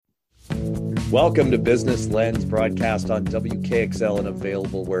Welcome to Business Lens, broadcast on WKXL and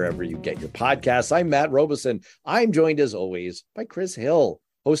available wherever you get your podcasts. I'm Matt Robeson. I'm joined as always by Chris Hill,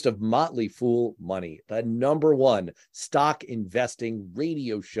 host of Motley Fool Money, the #1 stock investing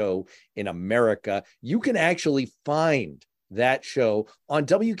radio show in America. You can actually find that show on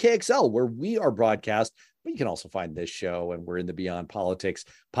WKXL, where we are broadcast, but you can also find this show, and we're in the Beyond Politics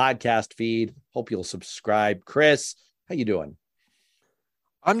podcast feed. Hope you'll subscribe. Chris, how you doing?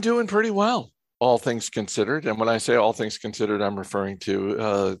 I'm doing pretty well, all things considered. And when I say all things considered, I'm referring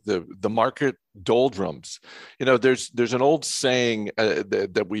to the market doldrums. You know, there's an old saying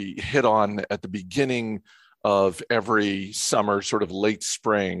that we hit on at the beginning of every summer, sort of late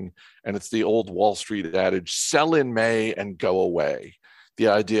spring, and it's the old Wall Street adage: sell in May and go away. The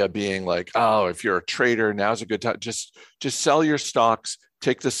idea being like, oh, if you're a trader, now's a good time. Just sell your stocks,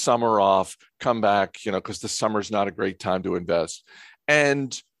 take the summer off, come back, because the summer's not a great time to invest.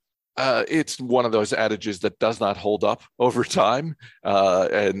 And it's one of those adages that does not hold up over time.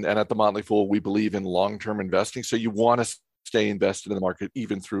 And at the Motley Fool, we believe in long-term investing. So you want to stay invested in the market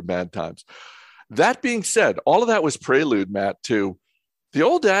even through bad times. That being said, all of that was prelude, Matt, to the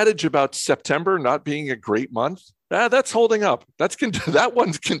old adage about September not being a great month. That's holding up. That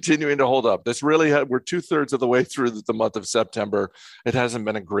one's continuing to hold up. We're 2/3 of the way through the month of September. It hasn't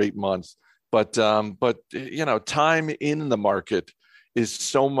been a great month, but time in the market is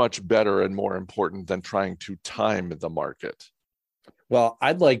so much better and more important than trying to time the market. Well,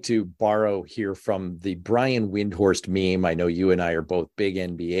 I'd like to borrow here from the Brian Windhorst meme. I know you and I are both big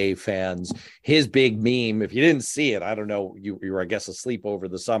NBA fans. His big meme, if you didn't see it, I don't know, you were, I guess, asleep over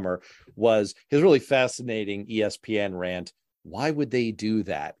the summer, was his really fascinating ESPN rant. Why would they do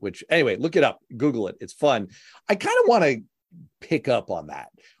that? Which, anyway, look it up, Google it. It's fun. I kind of want to pick up on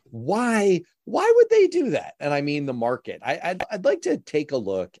that. Why would they do that? And I mean the market. I'd like to take a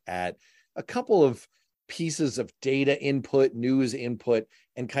look at a couple of pieces of data input, news input,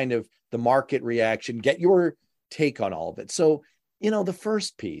 and kind of the market reaction, get your take on all of it. So, the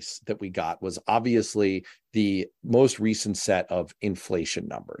first piece that we got was obviously the most recent set of inflation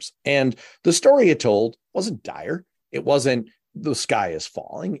numbers. And the story it told wasn't dire. It wasn't the sky is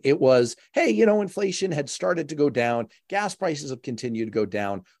falling. It was, hey, inflation had started to go down. Gas prices have continued to go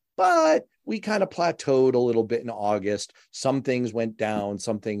down, but we kind of plateaued a little bit in August. Some things went down,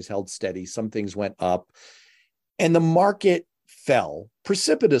 some things held steady, some things went up, and the market fell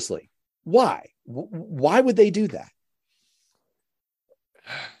precipitously. Why? Why would they do that?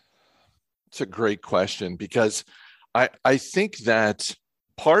 It's a great question, because I think that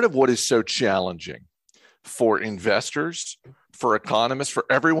part of what is so challenging for investors, for economists, for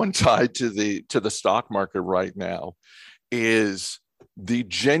everyone tied to the stock market right now is the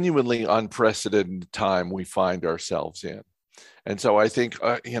genuinely unprecedented time we find ourselves in. And so I think,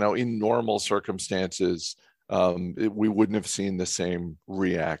 in normal circumstances, we wouldn't have seen the same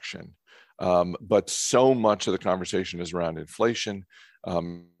reaction. But so much of the conversation is around inflation,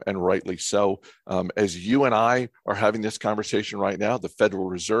 and rightly so. As you and I are having this conversation right now, the Federal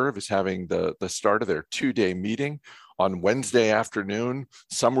Reserve is having the start of their 2-day meeting on Wednesday afternoon,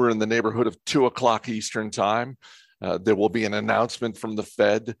 somewhere in the neighborhood of 2:00 Eastern time. There will be an announcement from the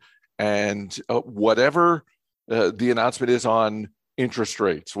Fed, and whatever the announcement is on interest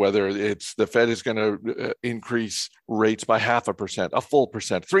rates, whether it's the Fed is going to increase rates by 0.5%, a full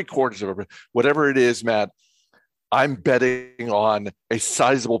percent, 0.75%, whatever it is, Matt, I'm betting on a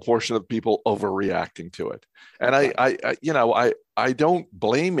sizable portion of people overreacting to it. And I don't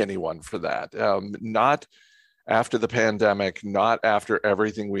blame anyone for that. Not after the pandemic, not after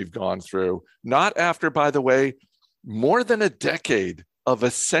everything we've gone through, not after, by the way, more than a decade of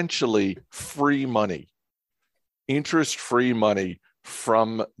essentially free money, interest-free money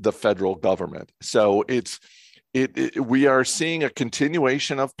from the federal government. So we are seeing a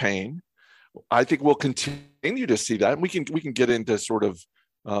continuation of pain. I think we'll continue to see that. And we can get into sort of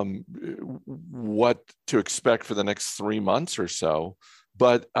what to expect for the next 3 months or so.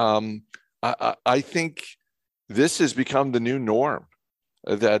 But I think this has become the new norm.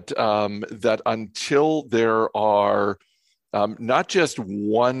 That until there are not just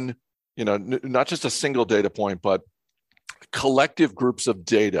one, not just a single data point, but collective groups of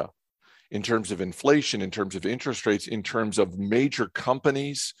data in terms of inflation, in terms of interest rates, in terms of major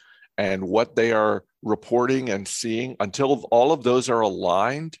companies and what they are reporting and seeing, until all of those are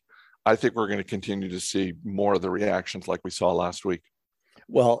aligned, I think we're going to continue to see more of the reactions like we saw last week.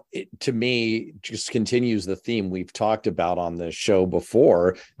 Well, to me, just continues the theme we've talked about on the show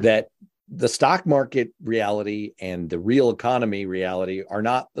before, that the stock market reality and the real economy reality are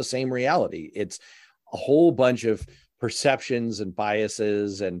not the same reality. It's a whole bunch of perceptions and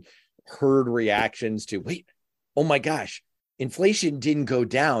biases and herd reactions to, wait, oh my gosh, inflation didn't go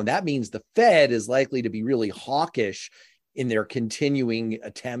down. That means the Fed is likely to be really hawkish in their continuing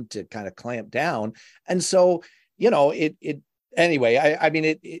attempt to kind of clamp down. And so, anyway,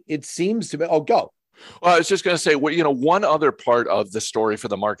 it seems to be, go. Well, I was just going to say, one other part of the story for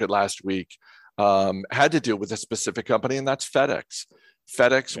the market last week had to do with a specific company, and that's FedEx.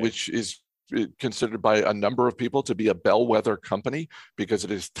 FedEx, okay, which is considered by a number of people to be a bellwether company because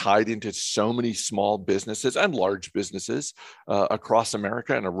it is tied into so many small businesses and large businesses across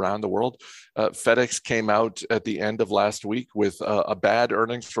America and around the world. FedEx came out at the end of last week with a bad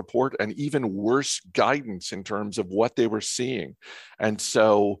earnings report and even worse guidance in terms of what they were seeing. And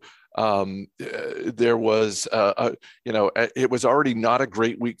so there was, it was already not a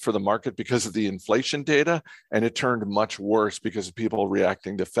great week for the market because of the inflation data, and it turned much worse because of people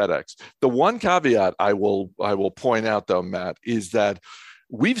reacting to FedEx. The one caveat I will point out, though, Matt, is that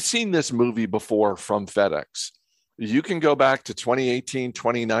we've seen this movie before from FedEx. You can go back to 2018,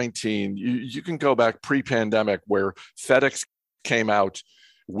 2019. You can go back pre-pandemic where FedEx came out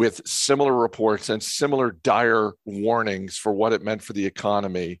with similar reports and similar dire warnings for what it meant for the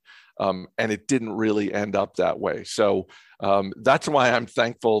economy. And it didn't really end up that way. So that's why I'm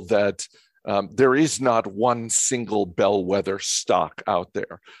thankful that there is not one single bellwether stock out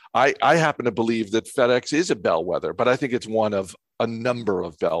there. I happen to believe that FedEx is a bellwether, but I think it's one of a number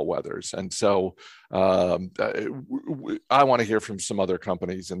of bellwethers. And so I want to hear from some other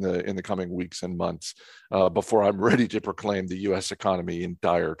companies in the coming weeks and months before I'm ready to proclaim the U.S. economy in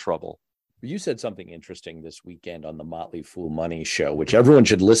dire trouble. You said something interesting this weekend on the Motley Fool Money show, which everyone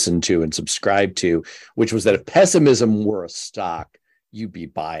should listen to and subscribe to, which was that if pessimism were a stock, you'd be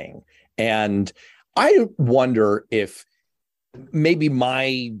buying. And I wonder if maybe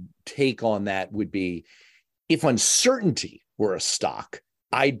my take on that would be, if uncertainty were a stock,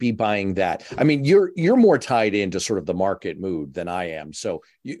 I'd be buying that. I mean, you're more tied into sort of the market mood than I am. So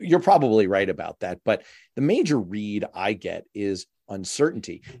you're probably right about that. But the major read I get is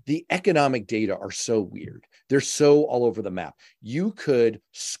uncertainty. The economic data are so weird. They're so all over the map. You could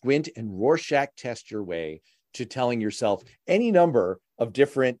squint and Rorschach test your way to telling yourself any number of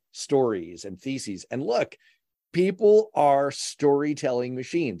different stories and theses. And look, people are storytelling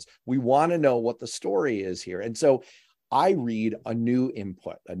machines. We want to know what the story is here. And so I read a new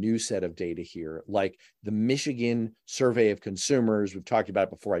input, a new set of data here, like the Michigan Survey of Consumers. We've talked about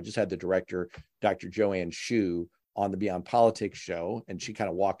it before. I just had the director, Dr. Joanne Shu, on the Beyond Politics show, and she kind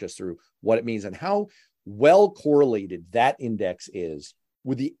of walked us through what it means and how well correlated that index is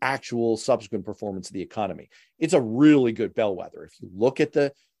with the actual subsequent performance of the economy. It's a really good bellwether. If you look at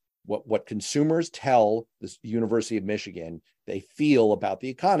what consumers tell the University of Michigan they feel about the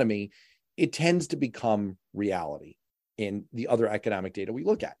economy, it tends to become reality in the other economic data we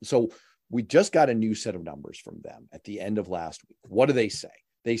look at. So we just got a new set of numbers from them at the end of last week. What do they say?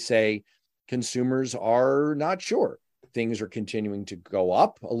 They say consumers are not sure. Things are continuing to go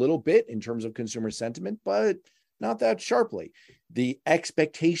up a little bit in terms of consumer sentiment, but not that sharply. The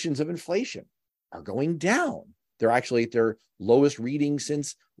expectations of inflation are going down. They're actually at their lowest reading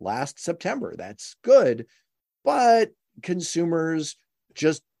since last September. That's good, but consumers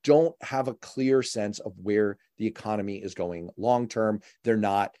just don't have a clear sense of where the economy is going long term. They're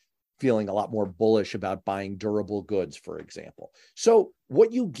not feeling a lot more bullish about buying durable goods, for example. So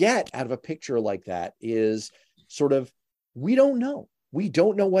what you get out of a picture like that is sort of, we don't know. We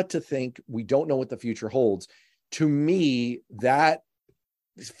don't know what to think. We don't know what the future holds. To me, that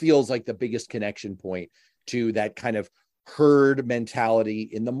feels like the biggest connection point to that kind of herd mentality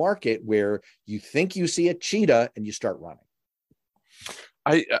in the market where you think you see a cheetah and you start running.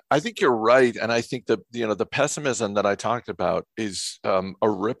 I think you're right, and I think that the pessimism that I talked about is a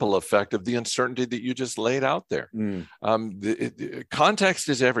ripple effect of the uncertainty that you just laid out there. The context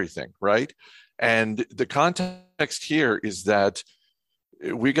is everything, right? And the context here is that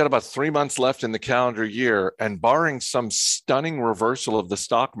we got about 3 months left in the calendar year, and barring some stunning reversal of the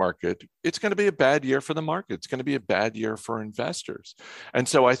stock market, it's going to be a bad year for the market. It's going to be a bad year for investors. And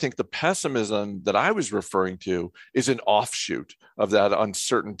so I think the pessimism that I was referring to is an offshoot of that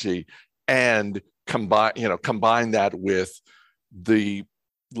uncertainty, and combine that with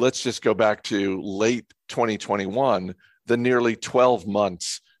let's just go back to late 2021, the nearly 12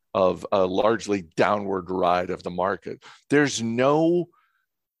 months of a largely downward ride of the market. There's no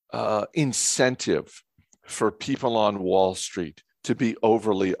incentive for people on Wall Street to be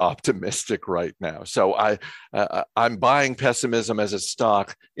overly optimistic right now. So I'm buying pessimism as a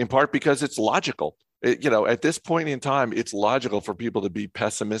stock in part because it's logical. At this point in time, it's logical for people to be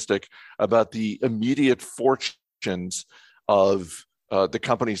pessimistic about the immediate fortunes of the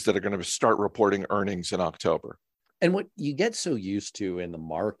companies that are going to start reporting earnings in October. And what you get so used to in the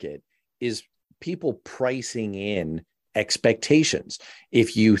market is people pricing in expectations.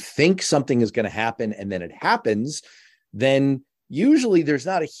 If you think something is going to happen and then it happens, then usually there's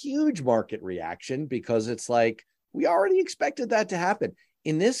not a huge market reaction because it's like, we already expected that to happen.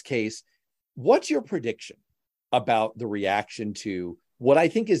 In this case, what's your prediction about the reaction to what I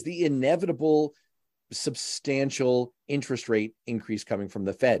think is the inevitable substantial interest rate increase coming from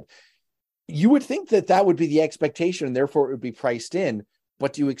the Fed? You would think that that would be the expectation and therefore it would be priced in,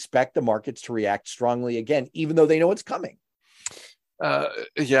 but do you expect the markets to react strongly again, even though they know it's coming?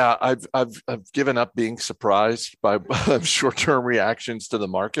 Yeah, I've given up being surprised by short-term reactions to the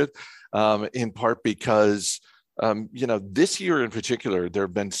market, in part because this year in particular, there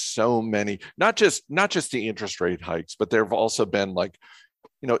have been so many, not just the interest rate hikes, but there have also been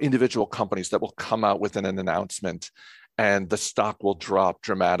individual companies that will come out with an announcement and the stock will drop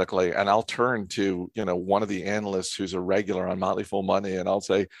dramatically. And I'll turn to, one of the analysts who's a regular on Motley Fool Money, and I'll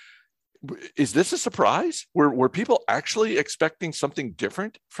say, is this a surprise? Were people actually expecting something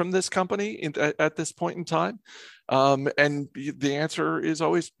different from this company at this point in time? And the answer is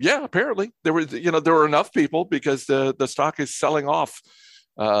always, yeah, apparently there were enough people because the stock is selling off.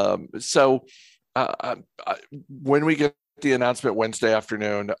 So when we get the announcement Wednesday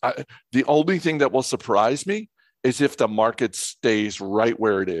afternoon, the only thing that will surprise me is if the market stays right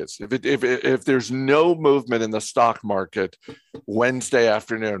where it is. If there's no movement in the stock market Wednesday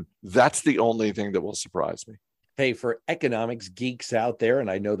afternoon, that's the only thing that will surprise me. Hey, for economics geeks out there, and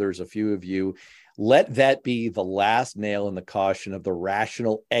I know there's a few of you, let that be the last nail in the coffin of the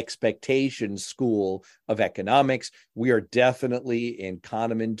rational expectation school of economics. We are definitely in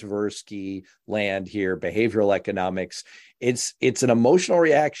Kahneman Tversky land here, behavioral economics. It's an emotional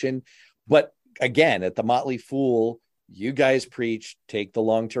reaction, but again, at the Motley Fool, you guys preach, take the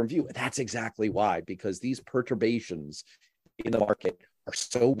long-term view. And that's exactly why, because these perturbations in the market are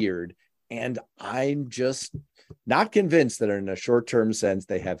so weird. And I'm just not convinced that in a short-term sense,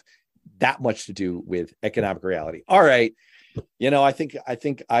 they have that much to do with economic reality. All right. I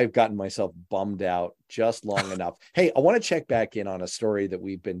think I've gotten myself bummed out just long enough. Hey, I want to check back in on a story that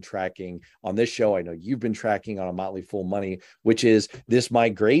we've been tracking on this show. I know you've been tracking on a Motley Fool Money, which is this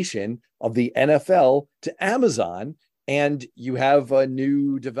migration of the NFL to Amazon. And you have a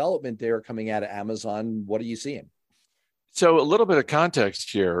new development there coming out of Amazon. What are you seeing? So a little bit of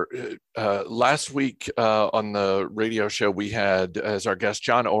context here. Last week on the radio show, we had as our guest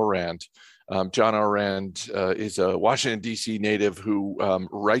John Ourand. John Ourand is a Washington, D.C. native who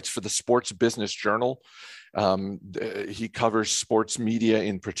writes for the Sports Business Journal. He covers sports media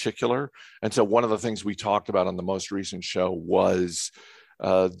in particular. And so one of the things we talked about on the most recent show was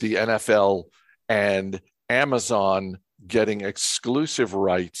the NFL and Amazon getting exclusive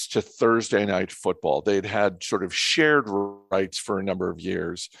rights to Thursday Night Football. They'd had sort of shared rights for a number of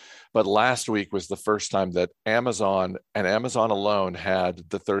years, but last week was the first time that Amazon and Amazon alone had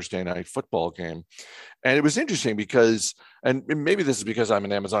the Thursday Night Football game. And it was interesting because, and maybe this is because I'm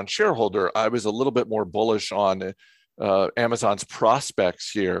an Amazon shareholder, I was a little bit more bullish on Amazon's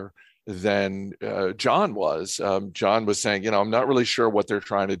prospects here than John was. John was saying, I'm not really sure what they're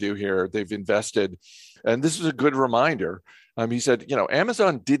trying to do here. They've invested. And this is a good reminder. He said,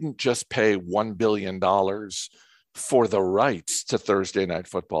 Amazon didn't just pay $1 billion for the rights to Thursday Night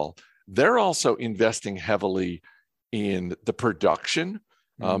Football. They're also investing heavily in the production.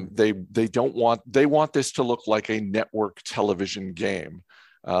 They want this to look like a network television game.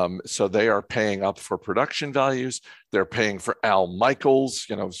 So they are paying up for production values. They're paying for Al Michaels,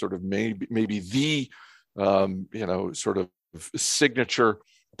 sort of maybe the, sort of signature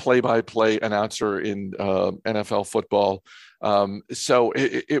play-by-play announcer in NFL football. So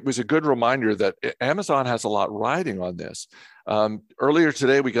it was a good reminder that Amazon has a lot riding on this. Earlier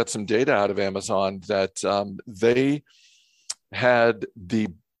today, we got some data out of Amazon that they had the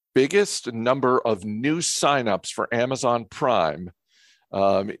biggest number of new signups for Amazon Prime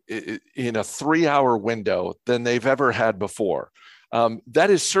in a 3-hour window than they've ever had before.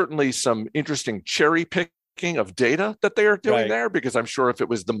 That is certainly some interesting cherry picking of data that they are doing there, because I'm sure if it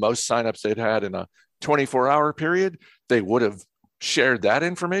was the most signups they'd had in a 24-hour period, they would have shared that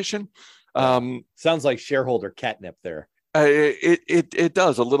information. Sounds like shareholder catnip there. It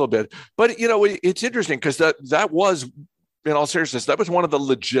does a little bit, but it's interesting because that was, in all seriousness, that was one of the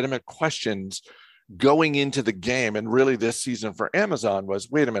legitimate questions going into the game, and really this season for Amazon was,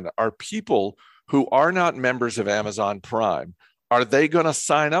 wait a minute, are people who are not members of Amazon Prime, are they going to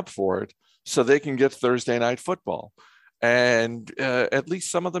sign up for it so they can get Thursday Night Football? And at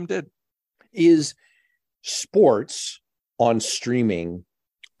least some of them did. Is sports on streaming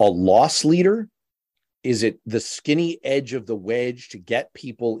a loss leader? Is it the skinny edge of the wedge to get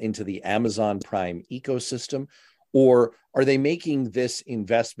people into the Amazon Prime ecosystem? Or are they making this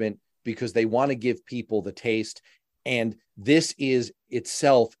investment because they want to give people the taste, and this is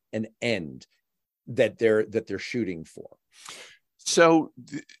itself an end that they're shooting for? So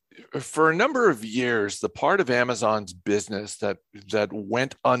for a number of years, the part of Amazon's business that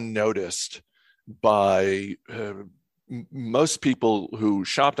went unnoticed by most people who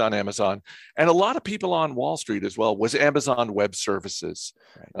shopped on Amazon, and a lot of people on Wall Street as well, was Amazon Web Services,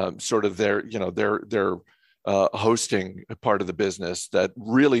 right. Sort of their hosting part of the business that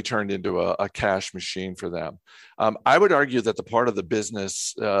really turned into a cash machine for them. I would argue that the part of the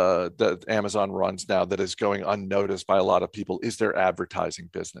business that Amazon runs now that is going unnoticed by a lot of people is their advertising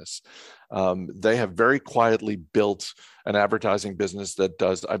business. They have very quietly built an advertising business that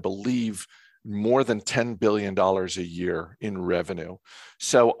does, I believe, more than $10 billion a year in revenue.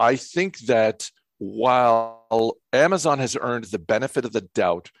 So I think that while Amazon has earned the benefit of the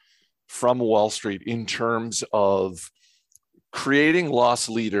doubt from Wall Street in terms of creating loss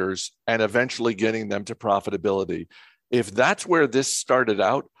leaders and eventually getting them to profitability, if that's where this started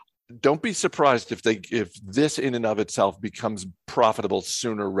out, don't be surprised if this in and of itself becomes profitable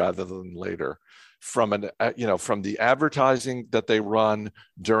sooner rather than later. From the advertising that they run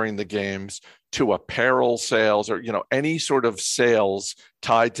during the games to apparel sales, or any sort of sales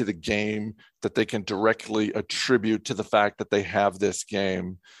tied to the game that they can directly attribute to the fact that they have this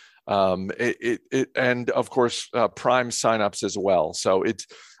game. And of course, Prime signups as well. So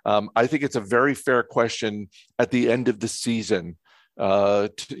I think it's a very fair question at the end of the season,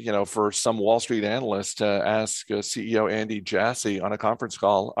 for some Wall Street analysts to ask CEO Andy Jassy on a conference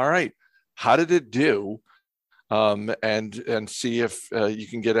call, all right, how did it do? And see if you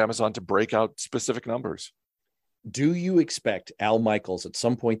can get Amazon to break out specific numbers. Do you expect Al Michaels at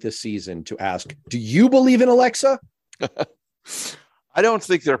some point this season to ask, do you believe in Alexa? I don't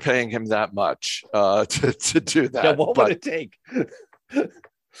think they're paying him that much to do that. Yeah, what would it take?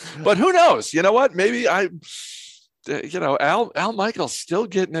 But who knows? You know what? Maybe Al Michaels still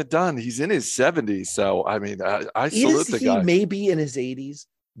getting it done. He's in his 70s. So, I mean, I salute the guy. He may be in his 80s.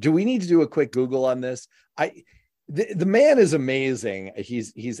 Do we need to do a quick Google on this? The man is amazing.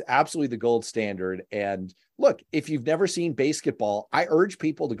 He's absolutely the gold standard. And look, if you've never seen basketball, I urge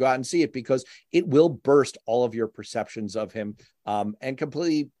people to go out and see it, because it will burst all of your perceptions of him, and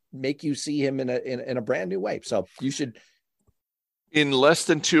completely make you see him in a brand new way. So you should. In less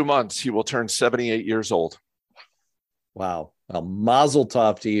than 2 months, he will turn 78 years old. Wow. Well, mazel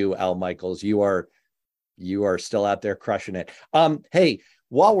tov to you, Al Michaels. You are still out there crushing it. Hey,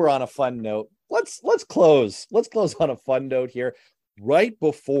 while we're on a fun note, let's close on a fun note here. Right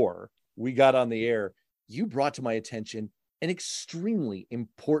before we got on the air, you brought to my attention an extremely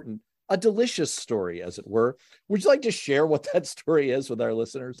important, a delicious story, as it were. Would you like to share what that story is with our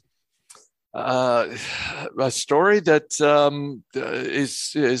listeners? A story that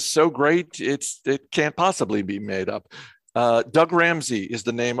is so great it can't possibly be made up. Doug Ramsey is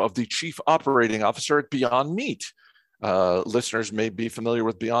the name of the chief operating officer at Beyond Meat. Listeners may be familiar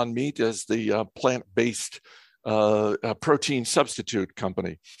with Beyond Meat as the plant-based protein substitute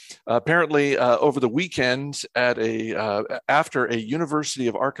company. Apparently, over the weekend after a University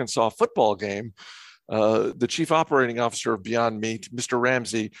of Arkansas football game, the chief operating officer of Beyond Meat, Mr.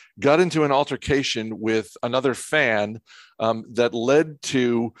 Ramsey, got into an altercation with another fan that led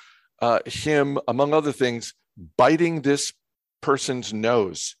to him, among other things, biting this person's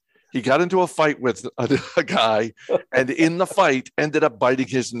nose. He got into a fight with a guy, and in the fight ended up biting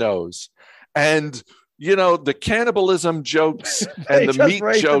his nose. And, the cannibalism jokes and the meat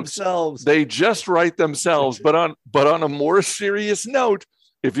jokes, they just write themselves. But on a more serious note,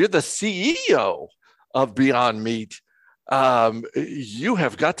 if you're the CEO of Beyond Meat, you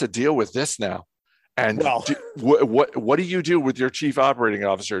have got to deal with this now. And what do you do with your chief operating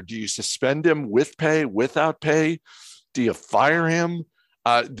officer? Do you suspend him with pay, without pay? Do you fire him?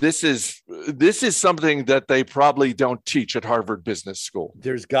 This is something that they probably don't teach at Harvard Business School.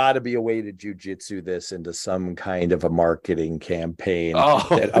 There's got to be a way to jujitsu this into some kind of a marketing campaign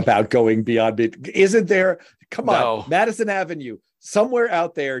about going beyond it. Isn't there? Come on, Madison Avenue, somewhere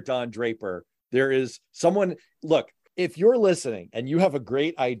out there, Don Draper, there is someone. Look, if you're listening and you have a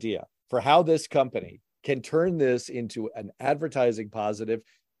great idea for how this company can turn this into an advertising positive,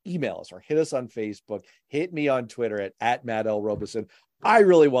 email us or hit us on Facebook, hit me on Twitter at Matt L. Robeson. I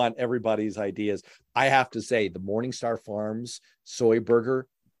really want everybody's ideas. I have to say, the Morningstar Farms soy burger,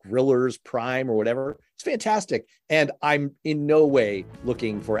 Grillers Prime or whatever. It's fantastic. And I'm in no way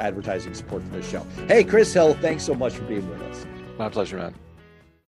looking for advertising support for this show. Hey, Chris Hill, thanks so much for being with us. My pleasure, man.